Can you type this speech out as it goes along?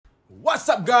What's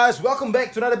up, guys? Welcome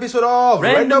back to another episode of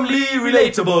Randomly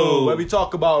Relatable, where we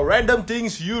talk about random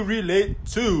things you relate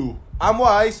to. I'm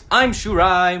Wise, I'm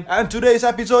Shuraim. and today's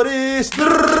episode is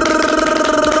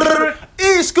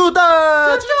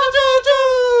e-scooter.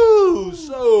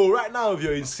 So right now, if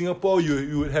you're in Singapore,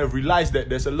 you would have realized that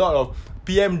there's a lot of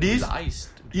PMDs,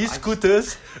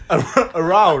 e-scooters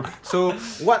around. So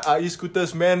what are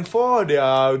e-scooters meant for? They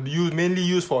are mainly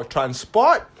used for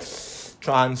transport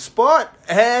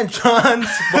and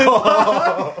transport.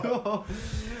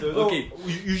 Okay.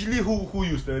 Usually who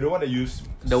use the one that use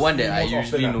The one that I most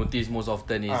usually often, notice most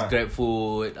often is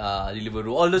GrabFood,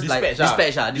 Deliveroo, all those dispatch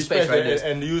dispatch riders.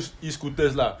 and they use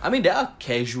e-scooters lah. I mean, there are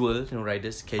casual,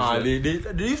 riders. Casual.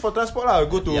 They use for transport lah.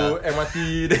 Go to Yeah.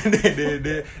 MRT. then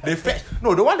they fetch.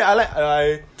 No, the one that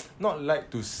I not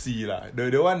like to see lah.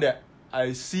 The one that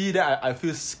I see that I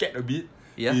feel scared a bit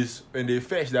is when they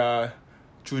fetch the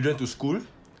children to school.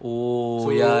 Oh,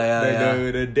 So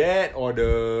the dad or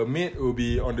the maid will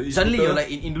be on the e-scooter. Suddenly you're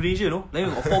like in Indonesia, no? Like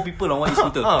you got 4 people on one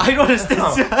e-scooter. I don't understand.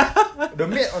 The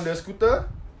maid on the scooter,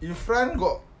 in front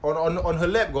got on her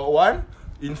lap got one,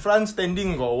 in front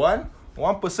standing got one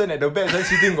person at the back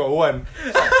sitting got one.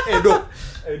 Hey, dog,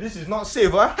 this is not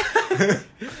safe, ah.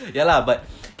 Yeah lah, but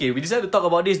okay, we decided to talk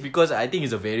about this because I think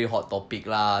it's a very hot topic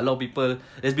lah. A lot of people,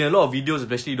 there's been a lot of videos,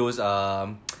 especially those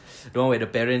the one where the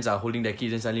parents are holding their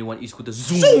kids and suddenly one e-scooter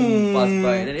zoom pass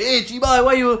by and then, hey Chiba,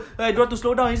 why you don't want to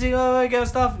slow down? He's saying, kind of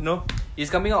stuff.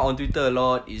 It's coming out on Twitter a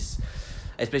lot. Is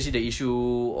especially the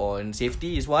issue on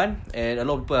safety is one, and a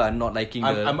lot of people are not liking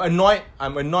I'm annoyed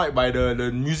by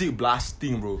the music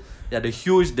blasting, bro. Yeah, the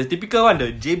typical one,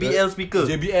 the JBL speaker.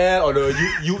 JBL or the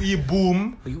UE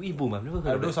boom. UE boom, I've never heard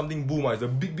I of know that. something boom. It's the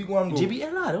big one, bro. JBL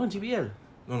lah, that one JBL.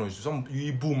 No, it's some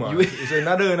UE boom. It's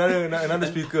another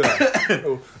speaker.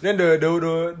 Oh. Then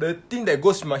the thing that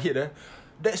goes in my head,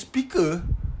 that speaker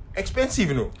expensive,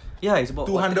 you know. Yeah, it's about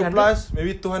 200 plus,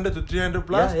 maybe 200 to 300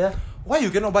 plus. Yeah. Why you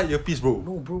cannot buy earpiece, bro?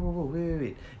 No, bro,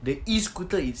 wait. The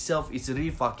e-scooter itself is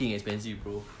really fucking expensive,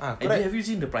 bro. And have you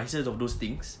seen the prices of those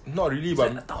things? Not really, It's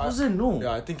but like 1,000, no.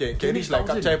 Yeah, I think can reach like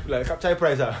 1,000. Kapchai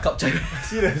price. Kapchai.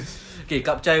 Serious. Okay,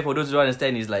 Kapchai, for those who don't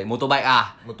understand, is like motorbike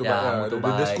Motorbike.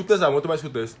 motorbike. The scooters are motorbike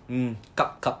scooters.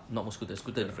 Cup, not scooter.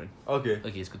 Scooter different.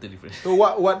 Okay, Scooter different. So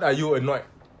what are you annoyed?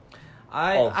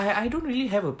 I don't really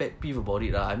have a pet peeve about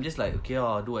it. I'm just like, okay,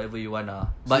 do whatever you want.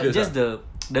 But Serious, just the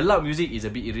loud music is a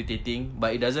bit irritating,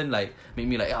 but it doesn't like make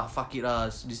me like, fuck it,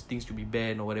 these things should be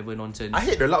banned or whatever nonsense. I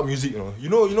hate the loud music, you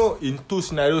know. In two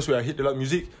scenarios where I hate the loud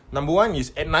music. Number one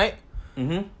is at night.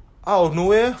 Out of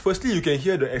nowhere, firstly you can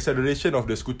hear the acceleration of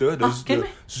the scooter. The zing,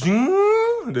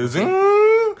 the zing.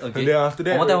 Okay. And then after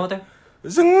that, one more time.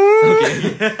 zing.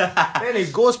 Okay. Then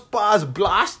it goes past,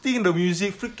 blasting the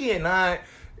music, freaking at night.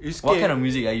 It's What kind of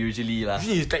music are usually lah?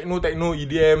 Usually it's techno,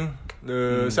 EDM,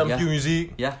 some yeah.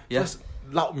 music. Yeah. Just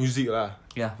loud music lah.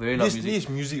 Yeah, very loud music. This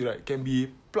music right can be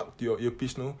plugged to your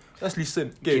earpiece, no? Just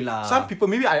listen. Okay lah. Some people,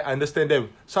 maybe I understand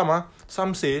them.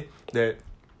 Some say that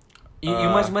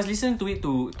You must listen to it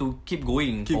to keep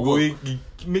going. keep going.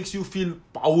 It makes you feel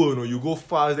power, no? You go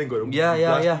fast, then got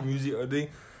blasting music, I think.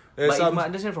 But you must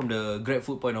understand from the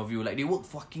GrabFood point of view, like they work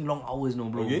fucking long hours, no,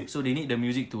 bro. Okay. So they need the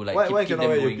music to like Why keep cannot them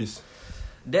wear going. earpiece?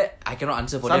 That I cannot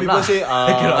answer for Some them people lah. say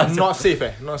I cannot answer. not safe.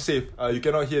 Not safe. You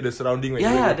cannot hear the surrounding when you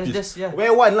wear earpiece. that's yeah.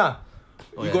 Wear one lah.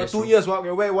 Oh, You yeah, got that's 2 true. ears, what?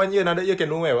 Wear 1 ear, another ear can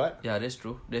don't wear, what? Yeah, that's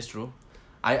true.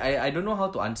 I don't know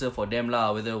how to answer for them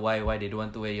lah, whether why they don't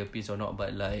want to wear earpiece or not,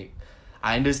 but like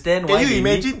I understand why.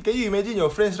 Can you imagine your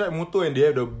friends ride motor and they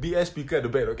have the BS speaker at the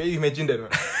back? Can you imagine that?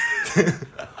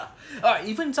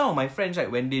 Even some of my friends, right,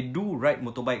 when they do ride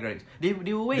motorbike, right, they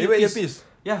will wear earpiece.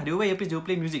 Yeah, they will wear earpiece, they will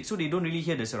play music, so they don't really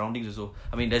hear the surroundings also.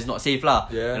 I mean, that's not safe lah,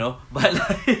 Yeah. you know. But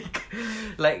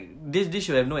like this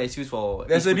should have no excuse for.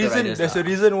 There's a e-scooter reason. riders There's lah. a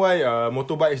reason why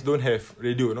motorbikes don't have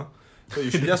radio, no. So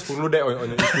you should just follow that on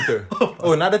your scooter.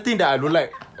 Oh, another thing that I don't like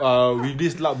with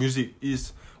this loud music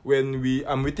is when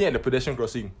I'm waiting at the pedestrian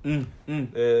crossing.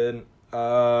 And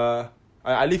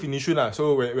I live in Yishun lah.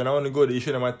 So when I want to go to the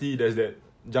Yishun MRT, there's that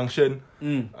junction.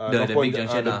 The big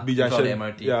junction the big junction. the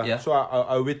MRT. Yeah. So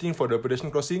I'm waiting for the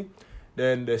pedestrian crossing.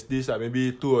 Then there's this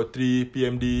maybe 2 or 3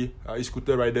 PMD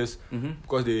e-scooter riders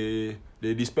because they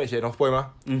dispatch at North Point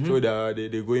So they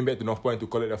going back to North Point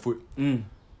to collect their food.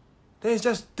 Then it's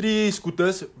just 3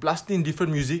 scooters blasting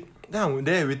different music. Then I'm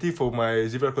there waiting for my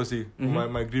zebra crossing,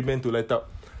 my green man to light up.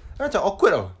 Then macam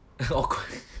awkward tau.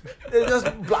 Awkward. They're just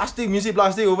music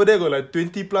blasting. Over there got like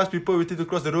 20 plus people waiting to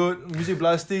cross the road. Music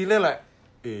blasting. Then like,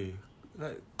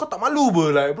 like, kau tak malu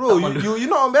bro, like bro, you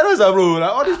not embarrassed bro.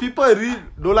 Like all these people really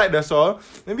don't like the song.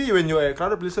 Maybe when you're at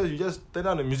crowded places, you just turn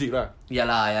down the music lah. Yeah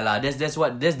lah. That's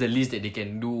the least that they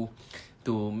can do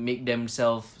to make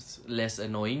themselves less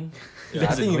annoying. Yeah,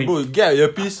 I think bro, get a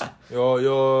earpiece.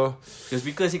 Your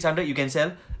speaker 600 you can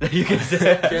sell. You can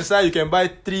sell. You can buy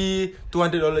 3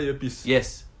 $200 earpiece.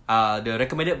 Yes. The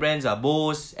recommended brands are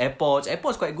Bose, AirPods.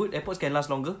 AirPods quite good. AirPods can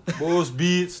last longer. Bose,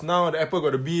 Beats. Now the Apple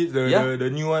got the Beats, the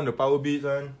new one, the Power Beats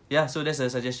one. Yeah, so that's a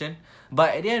suggestion.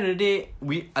 But at the end of the day,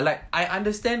 I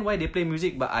understand why they play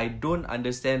music, but I don't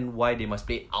understand why they must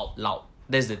play it out loud.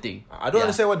 That's the thing. I don't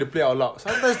understand why they play out loud.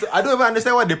 Sometimes I don't even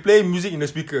understand why they play music in the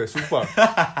speaker. Super.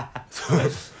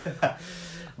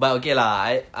 But okay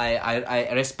lah, I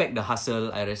respect the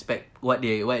hustle. I respect what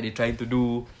they trying to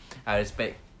do. I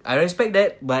respect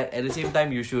that, but at the same time,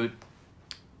 you should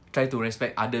try to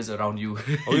respect others around you.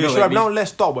 Okay, so now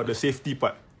let's talk about the safety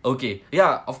part. Okay,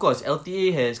 yeah, of course,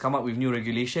 LTA has come up with new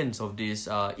regulations of these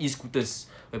e-scooters,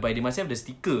 whereby they must have the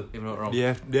sticker, if I'm not wrong. They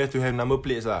have to have number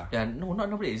plates lah. Yeah, no, not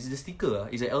number plate. It's the sticker.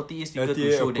 It's an LTA sticker LTA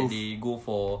to show approved. that they go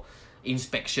for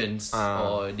inspections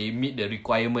or they meet the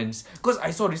requirements. Because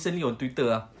I saw recently on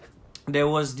Twitter, there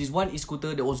was this one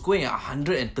e-scooter that was going at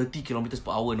 130 kilometers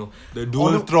per hour. No, the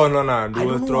Dualtron one lah.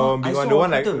 Dualtron, big one. The one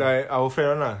like our friend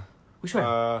one lah. Which one?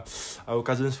 Our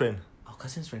cousin's friend. Our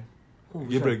cousin's friend. Oh,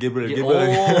 Gabriel.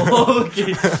 Oh,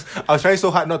 okay. I was trying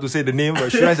so hard not to say the name, but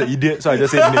Shura's an idiot, so I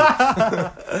just said the name.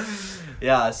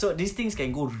 Yeah, so these things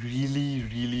can go really,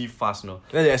 really fast, no?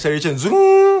 Then the acceleration,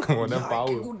 zoom! Damn It power.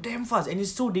 can go damn fast, and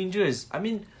it's so dangerous. I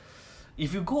mean,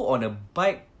 if you go on a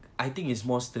bike, I think it's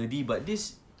more sturdy, but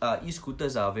these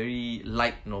e-scooters are very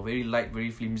light,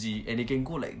 very flimsy, and they can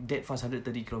go like that fast,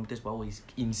 130 kilometers per hour. Is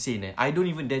insane. I don't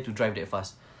even dare to drive that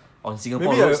fast on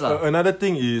Singapore Maybe roads lah. another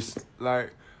thing is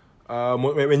like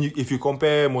if you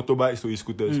compare motorbikes to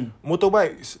e-scooters,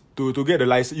 motorbikes to get the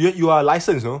license, you are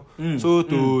licensed, no? So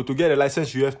to get the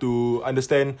license, you have to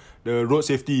understand the road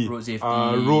safety,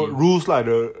 road rules lah.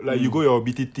 You go your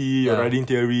BTT, your riding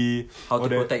theory, how to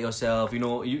protect yourself. You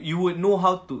know, you would know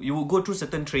you would go through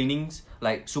certain trainings,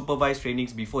 like supervised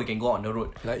trainings, before you can go on the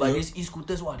road. But these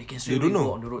e-scooters, they can straight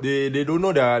go on the road. They don't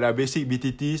know the basic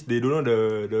BTTs. They don't know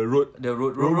the road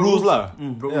rules lah.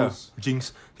 Road rules.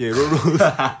 Jinx. Yeah, road rules.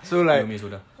 So like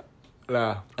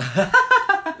lah.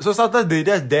 So sometimes they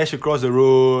just dash across the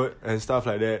road and stuff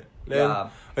like that. Then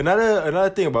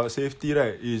another thing about safety,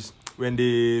 right, is when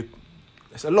there's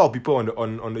a lot of people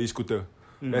on the e-scooter.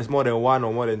 There's more than one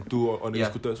or more than two on the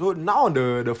e-scooter. So now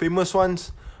the famous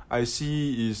ones I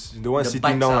see is the one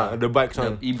sitting down, the bikes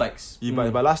one. The e-bikes.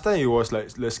 But last time it was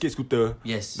like the skate scooter.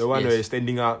 Yes. The one that is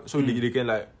standing up. So they can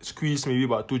like squeeze maybe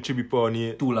about 2-3 people on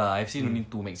it. 2 lah. I've seen only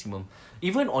 2 maximum.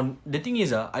 Even on the thing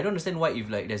is, I don't understand why if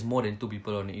like there's more than 2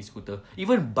 people on an e-scooter.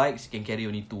 Even bikes can carry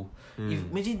only 2.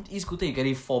 If imagine e-scooter you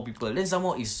carry 4 people, then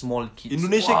someone is small kids.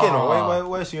 Indonesia cannot.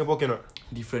 Why Singapore cannot?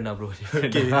 Different lah, bro.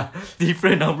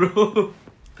 Different lah, bro.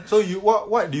 So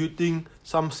what do you think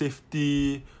some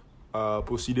safety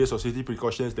procedures or safety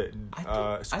precautions that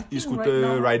I think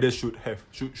e-scooter right now, riders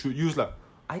should use lah?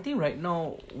 I think right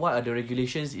now what are the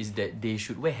regulations is that they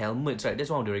should wear helmets, right?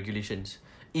 That's one of the regulations.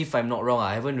 If I'm not wrong,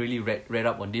 I haven't really read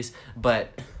up on this,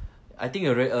 but I think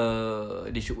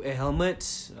they should wear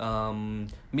helmets.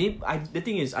 The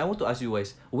thing is, I want to ask you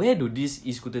guys, where do these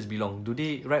e-scooters belong? Do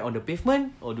they ride on the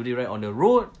pavement or do they ride on the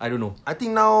road? I don't know. I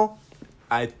think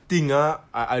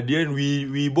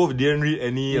we both didn't read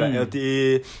any like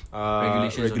LTA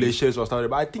regulations or stuff,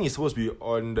 but I think it's supposed to be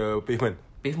on the pavement.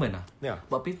 Pavement Yeah.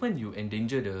 But pavement you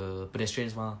endanger the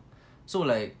pedestrians mah. So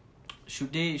like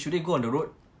should they go on the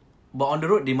road? But on the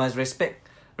road they must respect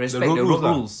the road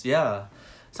rules. Yeah.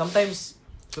 Sometimes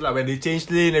so like when they change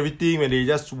lane, everything, when they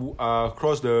just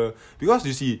cross because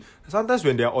you see sometimes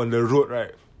when they are on the road,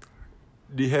 right,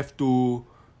 they have to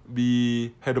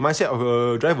have the mindset of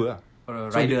a driver. Or a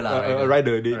rider a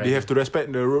rider. They have to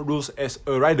respect the road rules as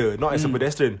a rider, not as a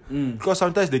pedestrian. Because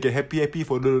sometimes they can happy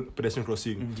follow pedestrian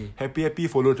crossing, happy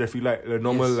follow traffic light, the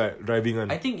normal like driving one.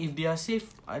 I think if they are safe,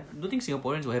 I don't think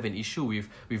Singaporeans will have an issue with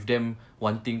them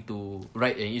wanting to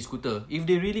ride an e-scooter. If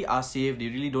they really are safe, they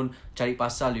really don't cari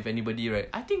pasal with anybody, right?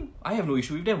 I think I have no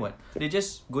issue with them. What? They're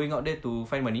just going out there to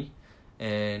find money.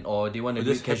 Or they want to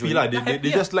do it casually. They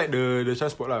just like the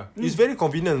transport lah. It's very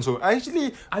convenient. So I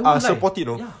actually support it.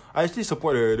 I actually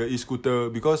support the e-scooter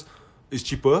because it's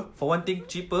cheaper. For one thing,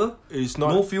 cheaper. It's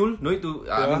not no fuel. No need to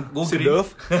go green.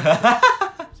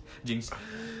 Jinx.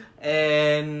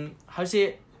 And how to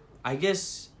say? I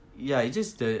guess it's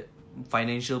just the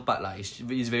financial part lah.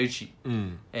 It's very cheap.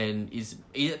 And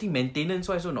I think maintenance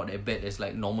wise also not that bad as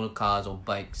like normal cars or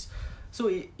bikes. So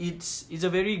it's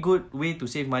a very good way to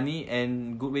save money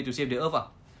and good way to save the earth ah.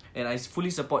 And I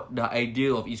fully support the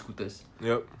idea of e-scooters.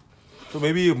 Yep. So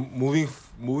maybe moving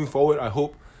forward, I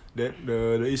hope that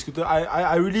the e-scooter,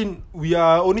 I really, we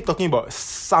are only talking about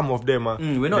some of them.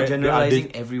 We're not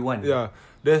generalizing everyone. Yeah.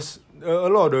 There's a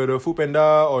lot of the Food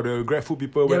Panda or the Grab Food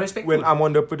people. When I'm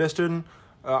on the pedestrian,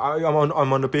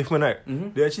 I'm on the pavement, right?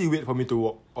 They actually wait for me to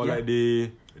walk. Or like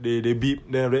they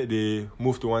beep, then after that they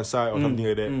move to one side or something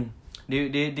like that.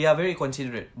 They are very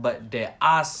considerate, but there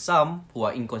are some who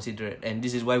are inconsiderate, and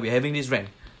this is why we're having this rant.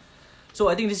 So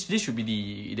I think this should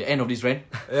be the end of this rant.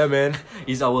 Yeah, man.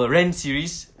 It's our rant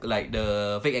series, like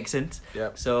the fake accents.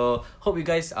 Yep. So hope you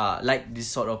guys like this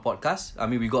sort of podcast. I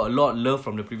mean, we got a lot of love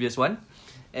from the previous one,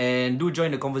 and do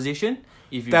join the conversation.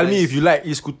 Tell me if you like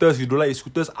e-scooters, you don't like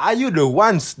e-scooters. Are you the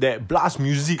ones that blast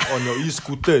music on your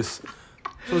e-scooters?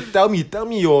 So tell me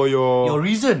your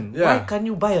reason. Yeah. Why can't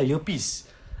you buy a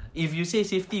earpiece? If you say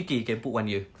safety, okay, you can put 1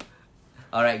 year.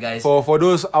 Alright, guys. For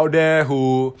those out there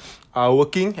who are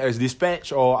working as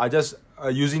dispatch or are just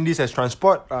using this as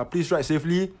transport, please ride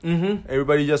safely.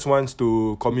 Everybody just wants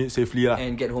to commute safely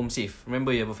and get home safe.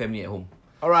 Remember, you have a family at home.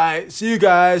 Alright, see you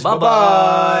guys.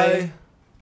 Bye-bye.